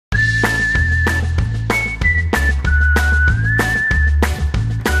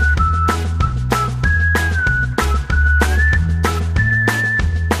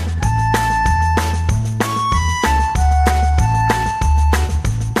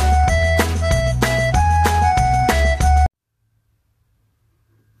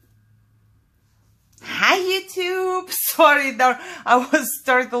sorry, no, I was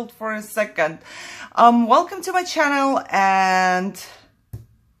startled for a second. Welcome to my channel, and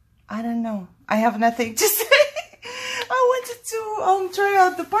I don't know, I have nothing to say. I wanted to try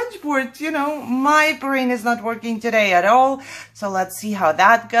out the punch board. You know, my brain is not working today at all, so let's see how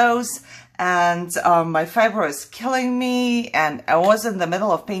that goes. And my fibro is killing me, and I was in the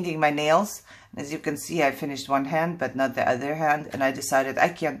middle of painting my nails. As you can see, I finished one hand, but not the other hand, and I decided I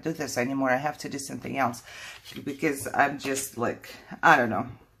can't do this anymore. I have to do something else, because I'm just like, I don't know.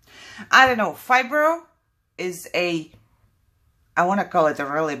 Fibro is I want to call it a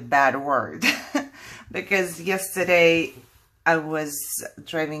really bad word. Because yesterday I was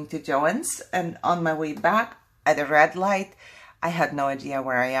driving to Joann's, and on my way back at a red light, I had no idea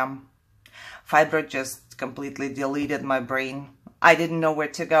where I am. Fibro just completely deleted my brain. I didn't know where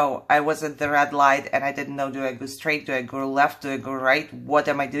to go. I was at the red light and I didn't know, do I go straight? Do I go left? Do I go right? What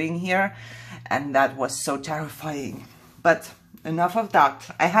am I doing here? And that was so terrifying. But enough of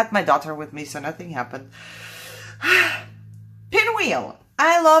that. I had my daughter with me, so nothing happened. Pinwheel.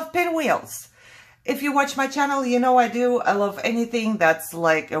 I love pinwheels. If you watch my channel, you know I do. I love anything that's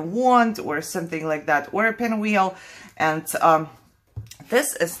like a wand or something like that, or a pinwheel. And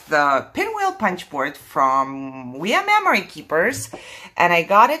this is the Pinwheel punch board from We Are Memory Keepers. And I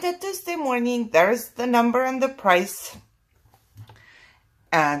got it at Tuesday morning. There's the number and the price.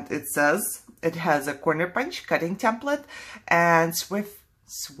 And it says it has a corner punch cutting template and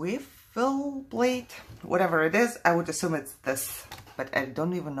swivel blade, whatever it is. I would assume it's this, but I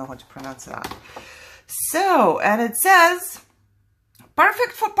don't even know how to pronounce that. So, and it says,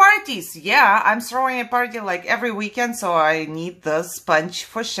 perfect for parties. Yeah, I'm throwing a party like every weekend, so I need this punch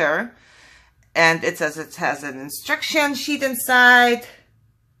for sure. And it says it has an instruction sheet inside.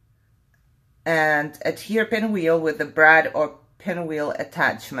 And adhere pinwheel with the brad or pinwheel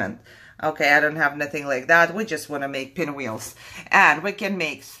attachment. Okay, I don't have nothing like that. We just want to make pinwheels. And we can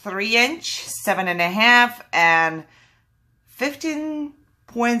make 3-inch, 7.5, and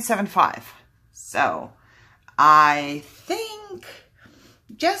 15.75. So, I think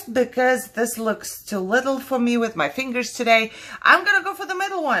just because this looks too little for me with my fingers today, I'm going to go for the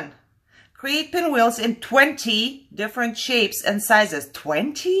middle one. Create pinwheels in 20 different shapes and sizes.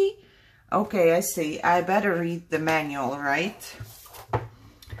 20? Okay, I see. I better read the manual, right?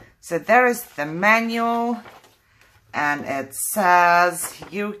 So there is the manual, and it says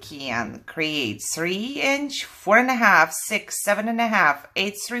you can create 3-inch, 4.5, 6, 7.5,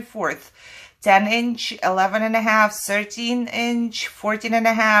 8 3/4, 10-inch, 11.5, 13-inch,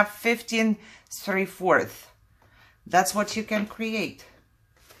 14.5, 15 3/4. That's what you can create.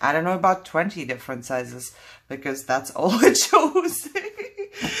 I don't know about 20 different sizes, because that's all it shows.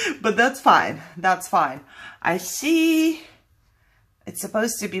 But that's fine. That's fine. I see. It's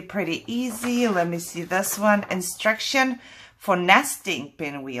supposed to be pretty easy. Let me see this one. Instruction for nesting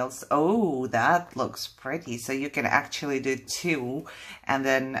pinwheels. Oh, that looks pretty. So you can actually do 2 and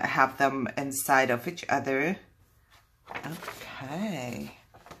then have them inside of each other. Okay.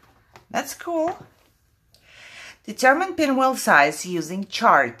 That's cool. Determine pinwheel size using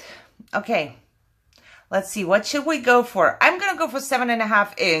chart. Okay. Let's see. What should we go for? I'm going to go for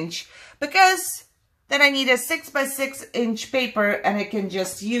 7.5 inch because then I need a 6x6 inch paper, and I can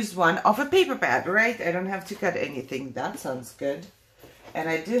just use one of a paper pad, right? I don't have to cut anything. That sounds good. And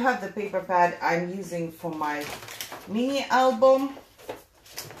I do have the paper pad I'm using for my mini album.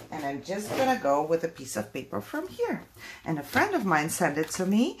 And I'm just gonna go with a piece of paper from here. And a friend of mine sent it to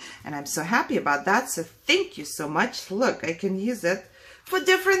me, and I'm so happy about that. So thank you so much. Look, I can use it for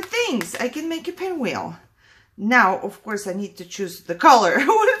different things. I can make a pinwheel. Now, of course, I need to choose the color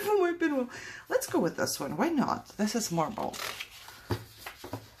for my pinwheel. Let's go with this one. Why not? This is marble.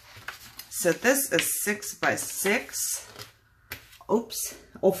 So this is 6x6. Oops.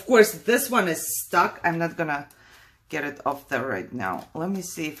 Of course, this one is stuck. I'm not gonna get it off there right now. Let me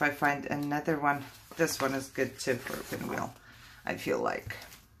see if I find another one. This one is good too for a pinwheel, I feel like.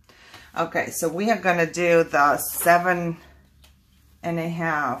 Okay, so we are gonna do the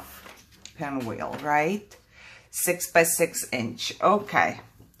 7.5 pinwheel, right? 6x6 inch. Okay.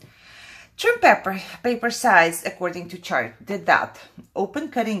 Trim paper size according to chart. Did that. Open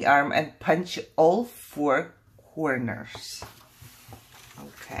cutting arm and punch all 4 corners.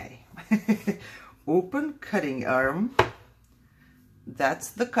 Okay. Open cutting arm. That's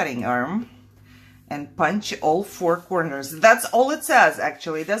the cutting arm. And punch all 4 corners. That's all it says,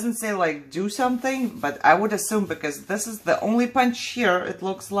 actually. It doesn't say, like, do something, but I would assume, because this is the only punch here, it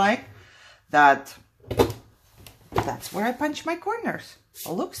looks like, that that's where I punch my corners.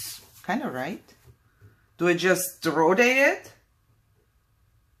 It looks kind of right. Do I just rotate it?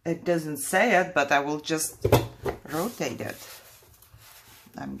 It doesn't say it, but I will just rotate it.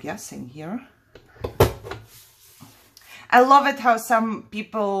 I'm guessing here. I love it how some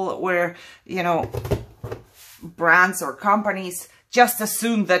people where, you know, brands or companies just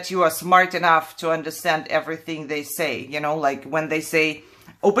assume that you are smart enough to understand everything they say. You know, like when they say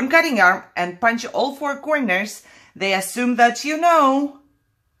open cutting arm and punch all 4 corners, they assume that you know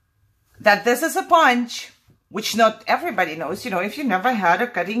that this is a punch, which not everybody knows. You know, if you never had a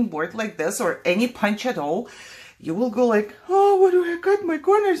cutting board like this or any punch at all, you will go like, oh, what do I cut my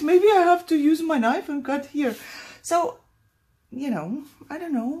corners? Maybe I have to use my knife and cut here. So, you know, I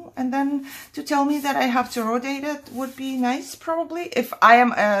don't know. And then to tell me that I have to rotate it would be nice, probably, if I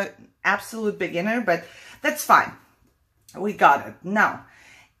am an absolute beginner, but that's fine. We got it. Now,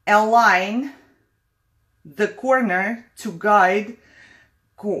 align the corner to guide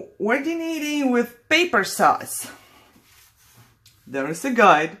coordinating with paper size. There is a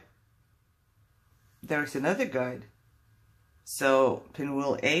guide. There's another guide. So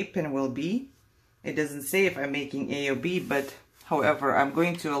pinwheel A, pinwheel B. It doesn't say if I'm making A or B, but however, I'm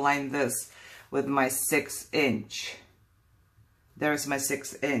going to align this with my 6-inch. There's my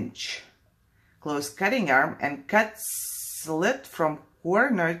 6-inch. Close cutting arm and cut slit from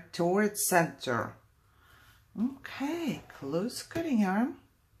corner towards center. Okay, close cutting arm.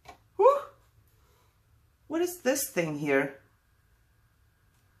 Whew. What is this thing here?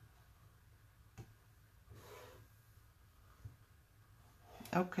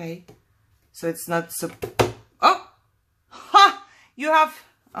 Okay, so it's not so... Oh! Ha! You have...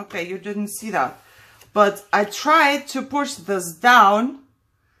 Okay, you didn't see that. But I tried to push this down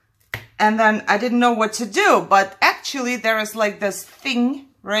and then I didn't know what to do. But actually there is like this thing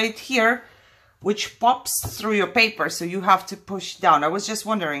right here which pops through your paper, so you have to push down. I was just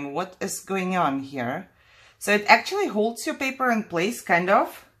wondering what is going on here. So it actually holds your paper in place, kind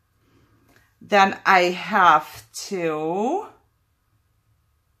of. Then I have to...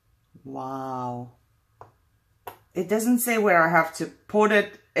 Wow. It doesn't say where I have to put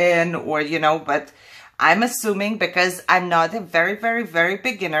it in or, you know, but I'm assuming because I'm not a very, very, very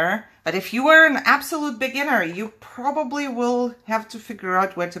beginner. But if you are an absolute beginner, you probably will have to figure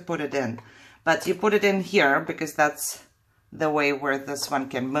out where to put it in. But you put it in here because that's the way where this one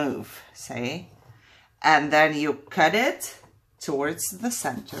can move, say. And then you cut it towards the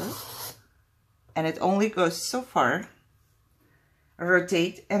center. And it only goes so far.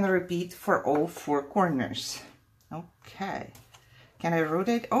 Rotate and repeat for all 4 corners. Okay. Can I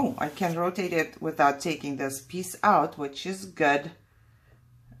rotate? Oh, I can rotate it without taking this piece out, which is good.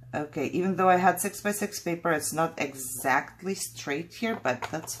 Okay, even though I had 6x6 paper, it's not exactly straight here, but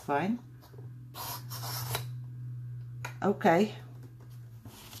that's fine. Okay.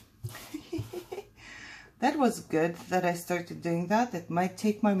 That was good that I started doing that. It might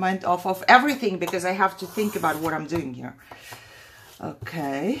take my mind off of everything because I have to think about what I'm doing here.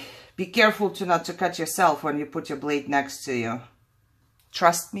 Okay. Be careful not to cut yourself when you put your blade next to you.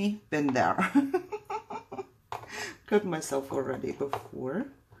 Trust me, been there. Cut myself already before.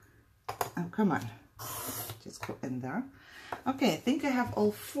 Oh, come on. Just go in there. Okay, I think I have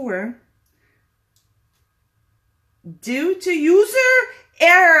all 4. Due to user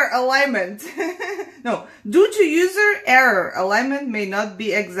error alignment. No, due to user error, alignment may not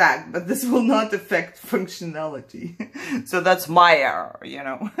be exact, but this will not affect functionality. So that's my error, you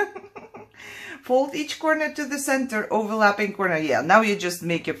know. Fold each corner to the center, overlapping corner. Yeah, now you just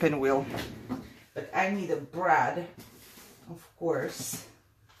make your pinwheel. But I need a brad, of course.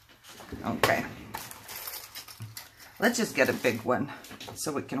 Okay. Let's just get a big one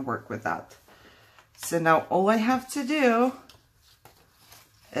so we can work with that. So now all I have to do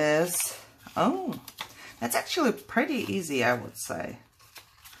is, oh, that's actually pretty easy, I would say.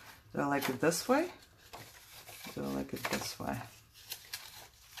 Do I like it this way? Do I like it this way?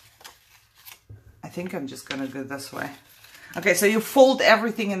 I think I'm just gonna go this way. Okay, so you fold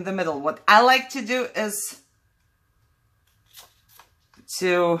everything in the middle. What I like to do is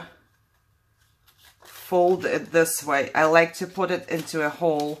to fold it this way. I like to put it into a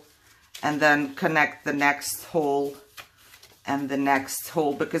hole and then connect the next hole and the next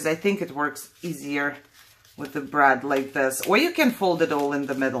hole, because I think it works easier with the brad like this. Or you can fold it all in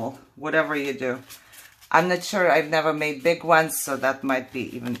the middle, whatever you do. I'm not sure, I've never made big ones, so that might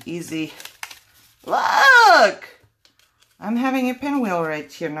be even easy. Look! I'm having a pinwheel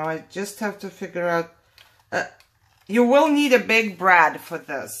right here. Now I just have to figure out... you will need a big brad for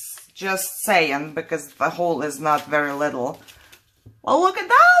this. Just saying, because the hole is not very little. Well, look at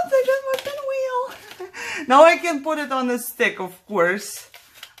that! I got my pinwheel! Now I can put it on a stick, of course.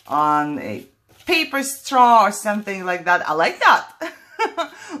 On a paper straw or something like that. I like that!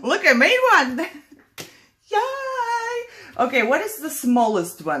 Look, I made one! Yeah! Okay, what is the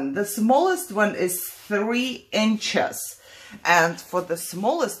smallest one? The smallest one is 3 inches. And for the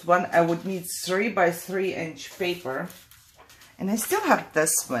smallest one, I would need 3 by 3 inch paper. And I still have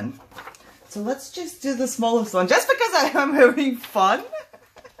this one. So let's just do the smallest one, just because I am having fun.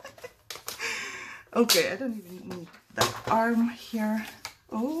 Okay, I don't even need the arm here.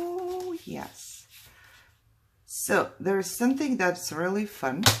 Oh, yes. So there's something that's really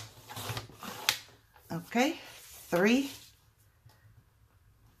fun. Okay, 3.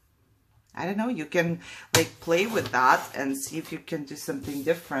 I don't know, you can like play with that and see if you can do something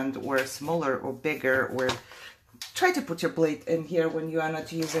different or smaller or bigger, or try to put your blade in here when you are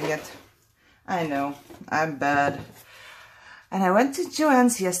not using it. I know, I'm bad. And I went to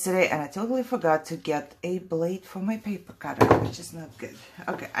Joann's yesterday and I totally forgot to get a blade for my paper cutter, which is not good.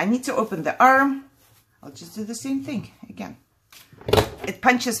 Okay, I need to open the arm. I'll just do the same thing again. It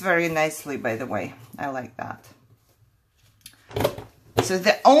punches very nicely, by the way. I like that. So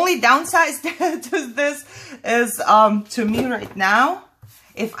the only downside to this is, to me right now,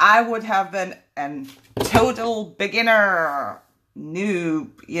 if I would have been a total beginner, noob,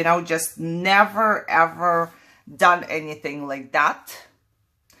 you know, just never ever done anything like that,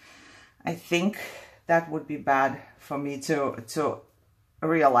 I think that would be bad for me to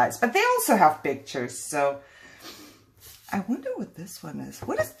realize. But they also have pictures, so I wonder what this one is.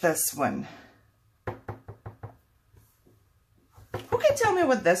 What is this one? Who can tell me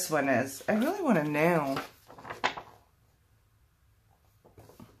what this one is? I really want to know.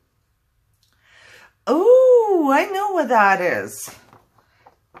 Oh, I know what that is.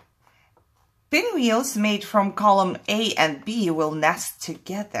 Pinwheels made from column A and B will nest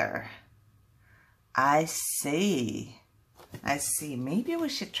together. I see. I see. Maybe we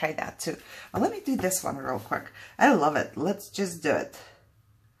should try that too. Well, let me do this one real quick. I love it. Let's just do it.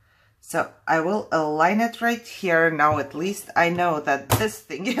 So I will align it right here. Now at least I know that this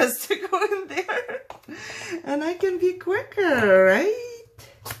thing has to go in there. And I can be quicker, right?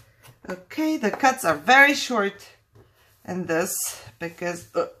 Okay, the cuts are very short in this because...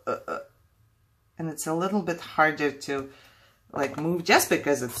 and it's a little bit harder to like move just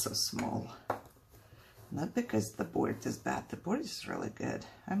because it's so small. Not because the board is bad. The board is really good.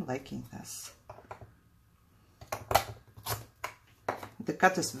 I'm liking this. The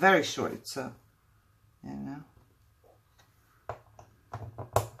cut is very short, so, you know.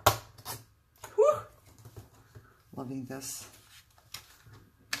 Whew. Loving this.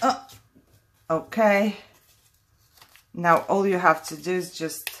 Oh, okay. Now all you have to do is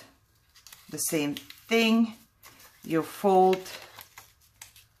just the same thing. You fold,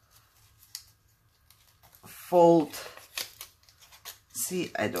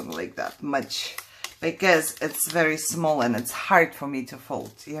 see, I don't like that much because it's very small and it's hard for me to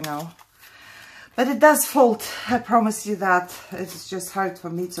fold, you know, but it does fold. I promise you that. It's just hard for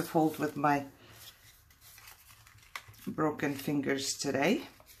me to fold with my broken fingers today.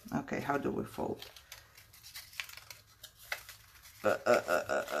 Okay, how do we fold?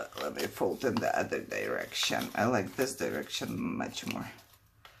 Let me fold in the other direction. I like this direction much more.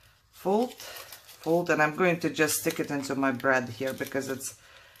 Fold, fold, and I'm going to just stick it into my bread here because it's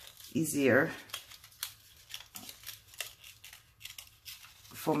easier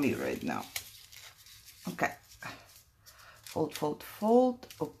for me right now. Okay, fold, fold, fold,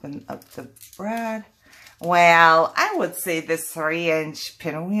 open up the bread. Well, I would say this 3-inch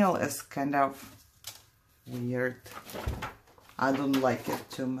pinwheel is kind of weird. I don't like it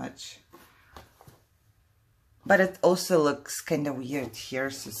too much. But it also looks kind of weird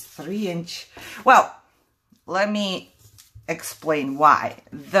here. So it's 3-inch. Well, let me explain why.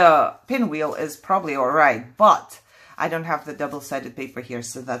 The pinwheel is probably all right, but I don't have the double-sided paper here,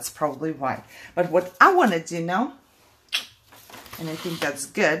 so that's probably why. But what I want to do now, and I think that's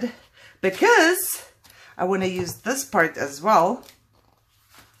good, because I want to use this part as well.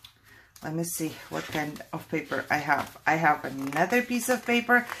 Let me see what kind of paper I have. I have another piece of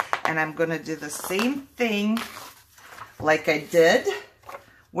paper, and I'm going to do the same thing like I did.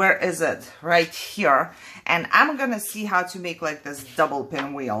 Where is it? Right here. And I'm going to see how to make like this double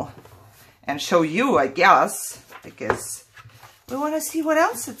pinwheel and show you, I guess, because we want to see what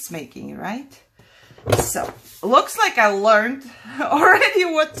else it's making, right? So, looks like I learned already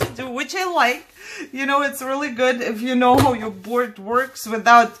what to do, which I like. You know, it's really good if you know how your board works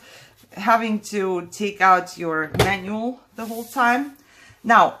without having to take out your manual the whole time.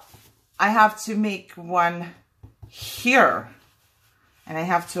 Now, I have to make one here, and I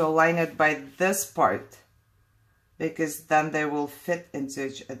have to align it by this part because then they will fit into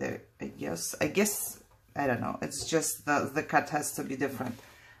each other. I guess, I don't know. It's just the cut has to be different.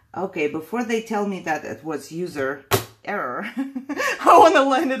 Okay, before they tell me that it was user error. I want to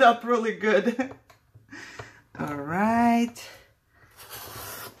line it up really good. All right.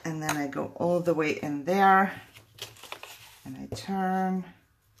 And then I go all the way in there and I turn.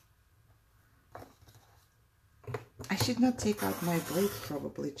 I should not take out my blade,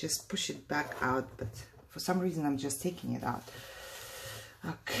 probably just push it back out, but for some reason I'm just taking it out.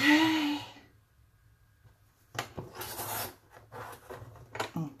 Okay.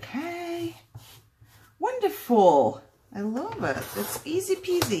 Okay. Wonderful. I love it. It's easy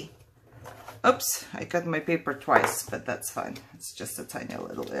peasy. Oops, I cut my paper twice, but that's fine. It's just a tiny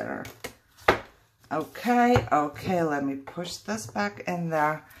little error. Okay, okay, let me push this back in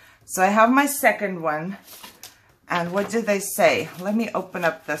there. So I have my second one. And what did they say? Let me open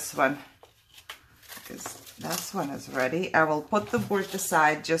up this one, because this one is ready. I will put the board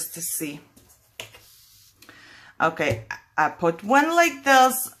aside just to see. Okay, I put one like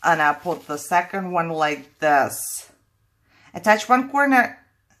this, and I put the second one like this. Attach one corner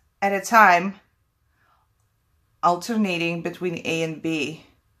at a time, alternating between A and B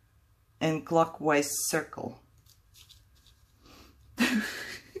in clockwise circle.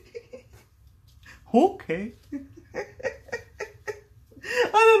 Okay.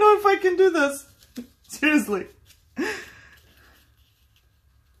 I don't know if I can do this. Seriously.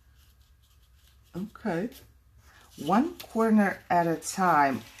 Okay. One corner at a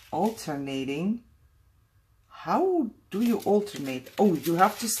time, alternating. How do you alternate? Oh, you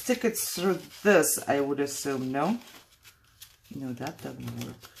have to stick it through this, I would assume, no? No, that doesn't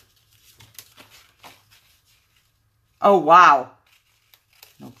work. Oh, wow.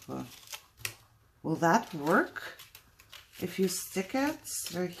 No clue. Will that work? If you stick it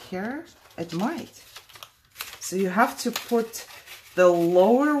through here, it might. So you have to put the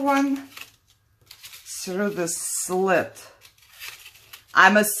lower one through the slit.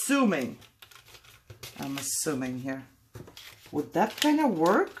 I'm assuming here. Would that kind of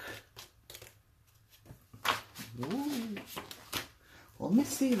work? Ooh. Let me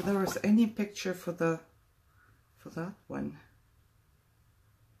see if there was any picture for that one.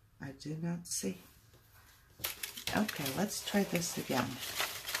 I do not see. Okay, let's try this again.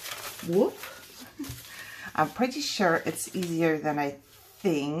 Whoop. I'm pretty sure it's easier than I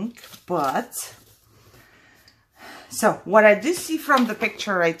think, but... So, what I do see from the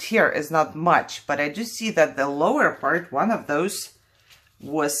picture right here is not much, but I do see that the lower part, one of those,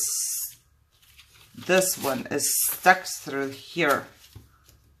 was... This one is stuck through here.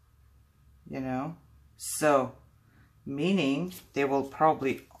 You know? So, meaning they will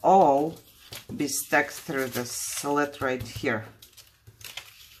probably all be stuck through the slit right here.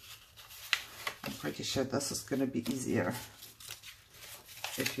 I'm pretty sure this is going to be easier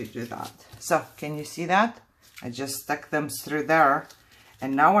if you do that. So, can you see that? I just stuck them through there.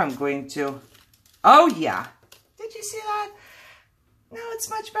 And now I'm going to... Oh, yeah. Did you see that? Now it's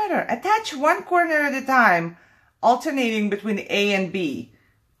much better. Attach one corner at a time, alternating between A and B.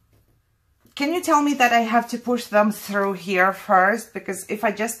 Can you tell me that I have to push them through here first? Because if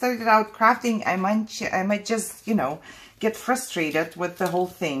I just started out crafting, I might just, you know, get frustrated with the whole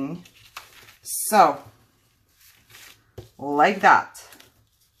thing. So, like that.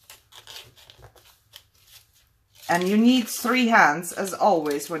 And you need 3 hands, as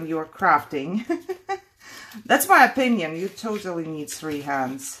always, when you are crafting. That's my opinion. You totally need 3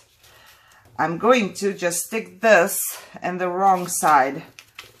 hands. I'm going to just stick this in the wrong side,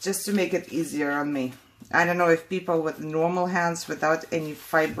 just to make it easier on me. I don't know if people with normal hands without any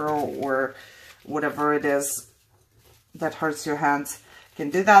fibro or whatever it is that hurts your hands can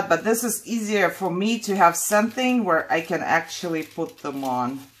do that, but this is easier for me to have something where I can actually put them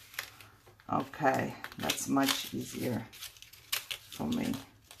on. Okay, that's much easier for me.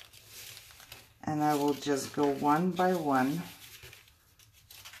 And I will just go one by one.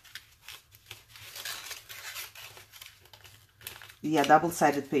 Yeah,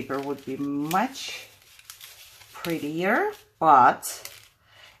 double-sided paper would be much prettier, but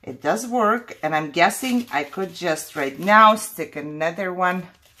it does work. And I'm guessing I could just right now stick another one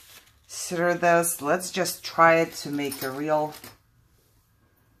through this. Let's just try it to make a real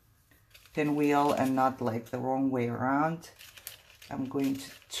pinwheel and not like the wrong way around. I'm going to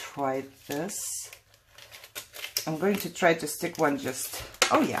try this. I'm going to try to stick one just...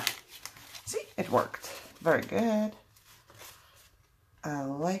 Oh, yeah. See, it worked. Very good. I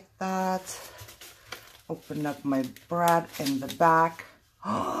like that. Open up my brad in the back.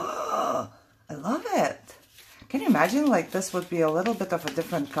 Oh, I love it. Can you imagine like this would be a little bit of a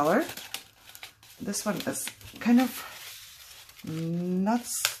different color? This one is kind of not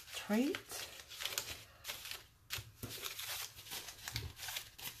straight.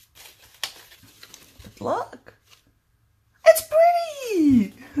 But look,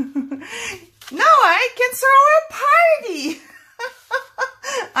 No, I can throw a party.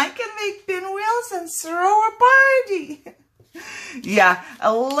 I can make pinwheels and throw a party. Yeah,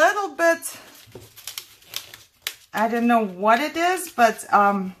 a little bit, I don't know what it is, but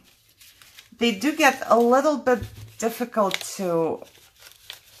they do get a little bit difficult to,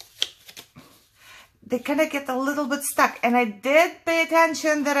 they kind of get a little bit stuck. And I did pay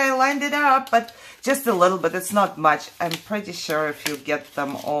attention that I lined it up, but just a little bit, it's not much. I'm pretty sure if you get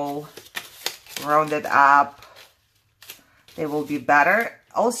them all rounded up, they will be better.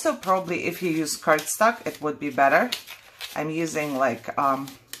 Also, probably if you use cardstock, it would be better. I'm using like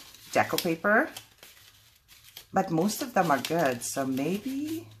deco paper, but most of them are good. So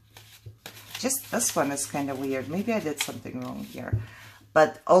maybe just this one is kind of weird. Maybe I did something wrong here.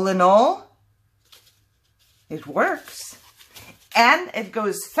 But all in all, it works. And it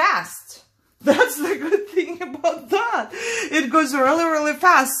goes fast. That's the good thing about that. It goes really, really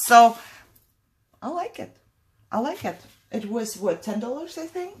fast. So I like it. I like it. It was, what, $10, I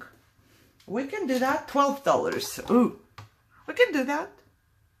think? We can do that. $12. Ooh. We can do that.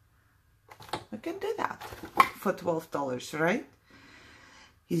 We can do that for $12, right?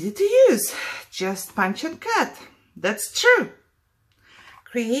 Easy to use. Just punch and cut. That's true.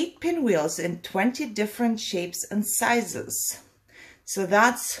 Create pinwheels in 20 different shapes and sizes. So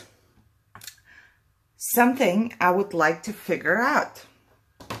that's something I would like to figure out,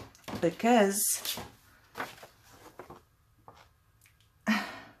 because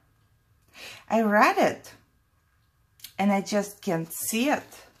I read it and I just can't see it.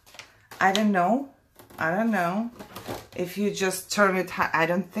 I don't know. I don't know if you just turn it. I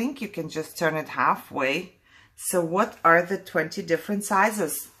don't think you can just turn it halfway. So what are the 20 different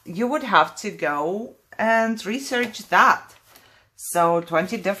sizes? You would have to go and research that. So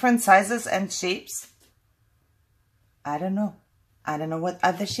 20 different sizes and shapes. I don't know. I don't know what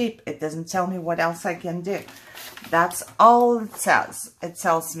other shape. It doesn't tell me what else I can do. That's all it says. It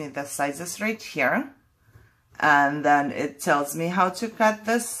tells me the sizes right here. And then it tells me how to cut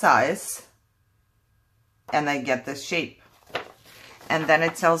this size. And I get the shape. And then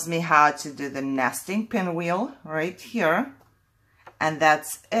it tells me how to do the nesting pinwheel right here. And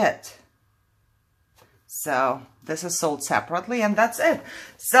that's it. So this is sold separately and that's it.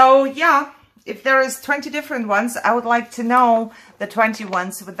 So yeah, if there is 20 different ones, I would like to know the 20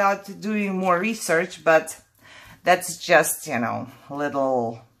 ones without doing more research, but that's just, you know,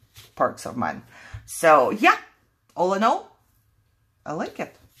 little perks of mine. So yeah, all in all, I like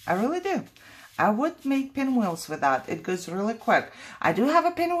it. I really do. I would make pinwheels with that. It goes really quick. I do have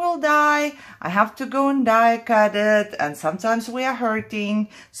a pinwheel die. I have to go and die cut it, and sometimes we are hurting.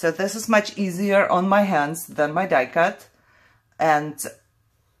 So this is much easier on my hands than my die cut. And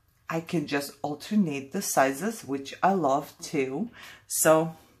I can just alternate the sizes, which I love too.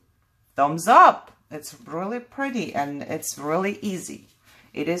 So thumbs up. It's really pretty and it's really easy.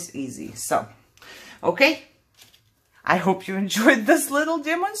 It is easy. So, okay. I hope you enjoyed this little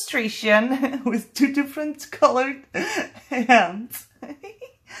demonstration with two different colored hands.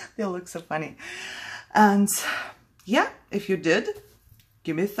 They look so funny. And yeah, if you did,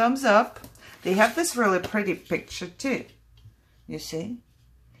 give me a thumbs up. They have this really pretty picture too. You see?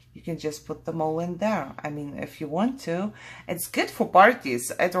 You can just put them all in there. I mean, if you want to. It's good for parties.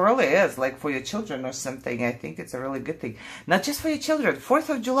 It really is. Like for your children or something. I think it's a really good thing. Not just for your children. 4th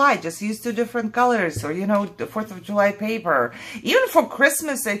of July, just use 2 different colors. Or, you know, the 4th of July paper. Even for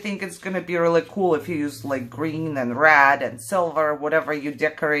Christmas, I think it's going to be really cool if you use like green and red and silver. Whatever you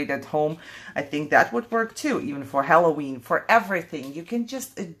decorate at home. I think that would work too. Even for Halloween. For everything. You can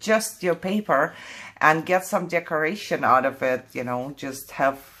just adjust your paper and get some decoration out of it, you know, just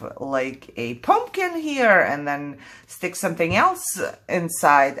have like a pumpkin here and then stick something else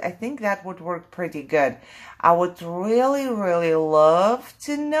inside. I think that would work pretty good. I would really, really love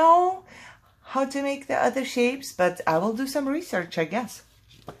to know how to make the other shapes, but I will do some research, I guess.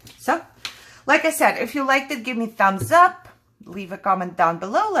 So, like I said, if you liked it, give me thumbs up. Leave a comment down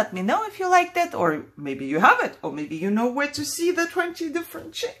below. Let me know if you liked it, or maybe you have it, or maybe you know where to see the 20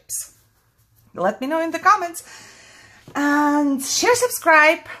 different shapes. Let me know in the comments. And share,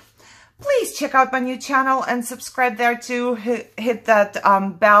 subscribe. Please check out my new channel and subscribe there too. Hit that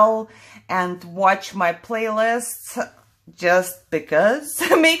bell and watch my playlists just because.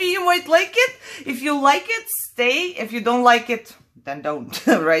 Maybe you might like it. If you like it, stay. If you don't like it, then don't,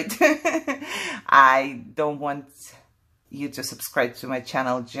 right? I don't want you to subscribe to my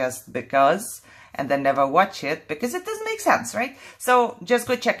channel just because and then never watch it, because it doesn't make sense, right? So just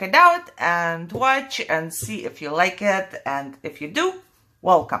go check it out and watch and see if you like it. And if you do,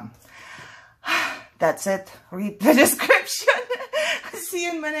 welcome. That's it. Read the description. see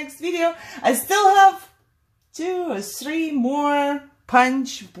you in my next video. I still have 2 or 3 more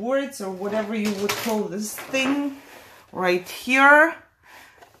punch boards, or whatever you would call this thing right here.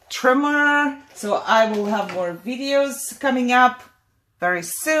 Trimmer. So I will have more videos coming up very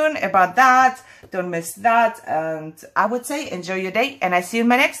soon about that. Don't miss that. And I would say enjoy your day, and I see you in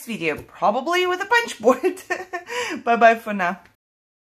my next video, probably with a punch board. Bye bye for now.